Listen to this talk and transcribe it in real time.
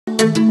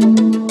When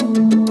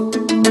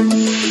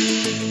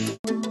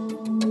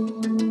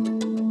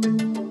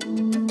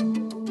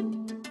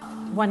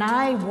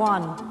I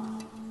won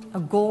a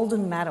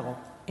golden medal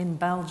in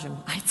Belgium,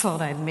 I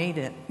thought I'd made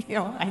it.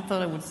 I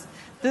thought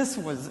this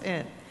was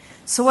it.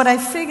 So what I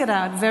figured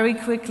out very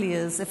quickly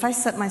is if I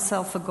set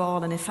myself a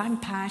goal and if I'm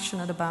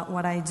passionate about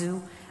what I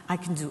do, I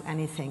can do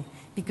anything.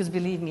 Because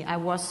believe me, I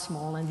was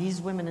small and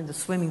these women in the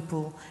swimming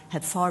pool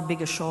had far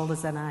bigger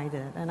shoulders than I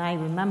did. And I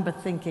remember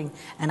thinking,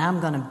 and I'm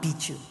going to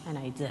beat you. And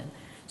I did.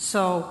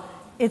 So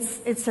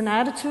it's an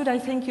attitude I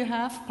think you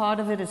have.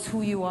 Part of it is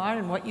who you are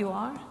and what you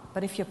are.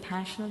 But if you're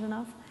passionate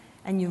enough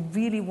and you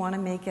really want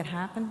to make it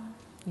happen,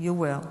 you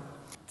will.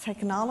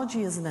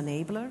 Technology is an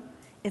enabler.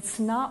 It's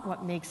not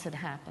what makes it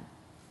happen.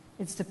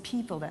 It's the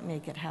people that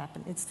make it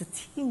happen. It's the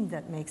team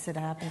that makes it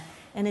happen.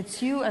 And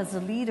it's you as a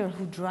leader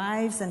who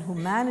drives and who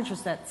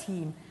manages that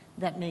team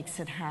that makes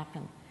it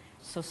happen.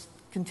 So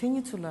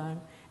continue to learn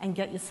and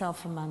get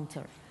yourself a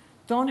mentor.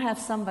 Don't have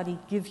somebody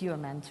give you a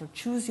mentor.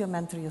 Choose your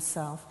mentor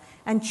yourself.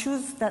 And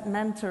choose that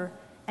mentor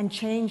and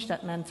change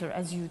that mentor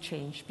as you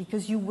change,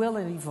 because you will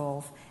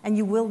evolve and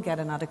you will get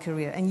another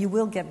career and you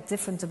will get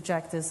different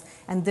objectives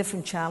and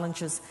different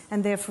challenges,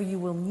 and therefore you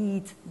will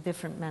need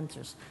different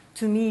mentors.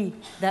 To me,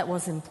 that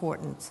was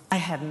important. I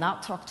had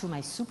not talked to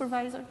my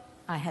supervisor.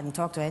 I hadn't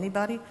talked to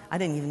anybody. I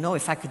didn't even know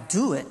if I could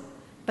do it,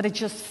 but it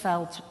just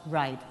felt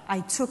right.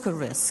 I took a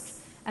risk,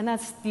 and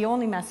that's the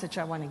only message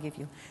I want to give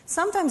you.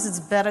 Sometimes it's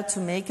better to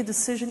make a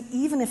decision,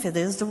 even if it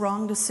is the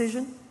wrong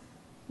decision,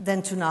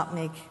 than to not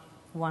make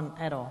one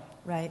at all.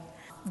 Right?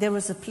 There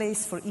is a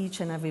place for each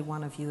and every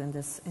one of you in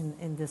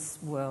this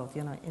world,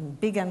 in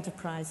big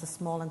enterprises,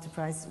 small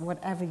enterprises,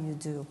 whatever you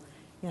do,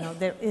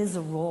 there is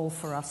a role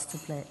for us to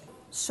play.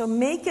 So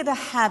make it a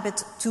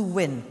habit to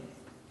win.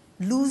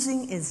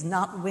 Losing is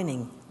not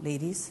winning,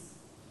 ladies.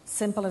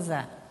 Simple as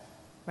that,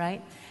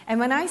 right? And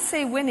when I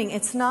say winning,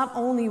 it's not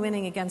only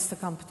winning against the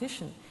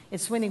competition.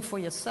 It's winning for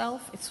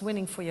yourself, it's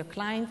winning for your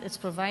client, it's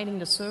providing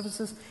the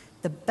services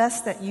the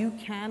best that you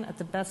can at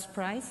the best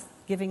price,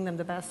 giving them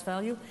the best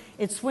value.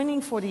 It's winning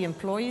for the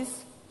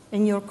employees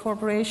in your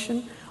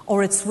corporation,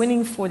 or it's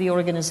winning for the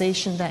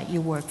organization that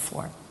you work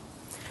for.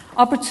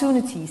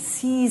 Opportunity,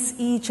 seize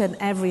each and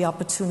every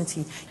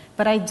opportunity.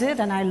 But I did,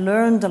 and I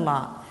learned a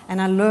lot,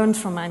 and I learned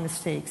from my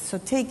mistakes. So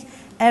take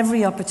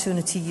every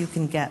opportunity you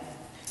can get.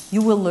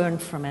 You will learn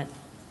from it.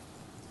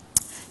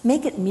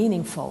 Make it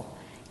meaningful.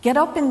 Get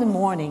up in the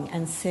morning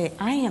and say,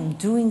 I am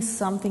doing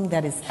something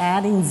that is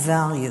adding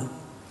value.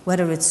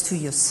 Whether it's to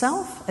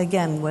yourself,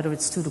 again, whether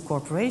it's to the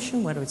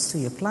corporation, whether it's to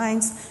your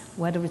clients,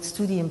 whether it's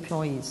to the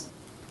employees.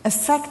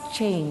 Affect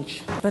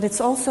change, but it's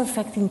also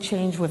affecting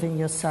change within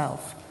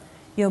yourself.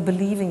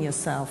 Believe in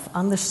yourself.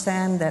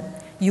 Understand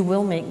that you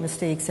will make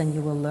mistakes and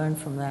you will learn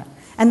from that.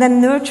 And then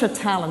nurture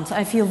talent.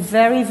 I feel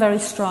very, very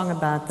strong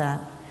about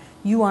that.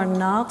 You are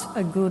not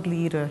a good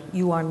leader.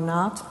 You are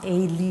not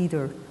a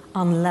leader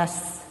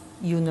unless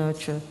you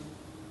nurture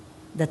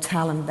the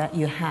talent that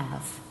you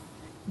have.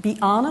 Be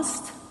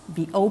honest.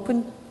 Be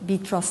open, be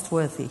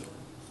trustworthy.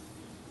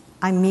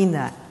 I mean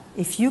that.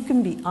 If you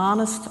can be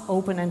honest,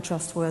 open, and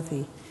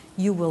trustworthy,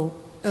 you will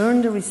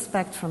earn the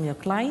respect from your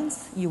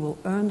clients, you will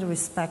earn the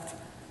respect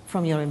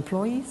from your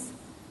employees,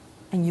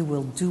 and you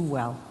will do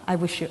well. I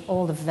wish you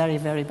all the very,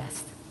 very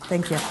best.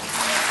 Thank you.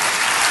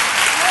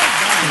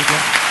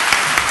 Thank you.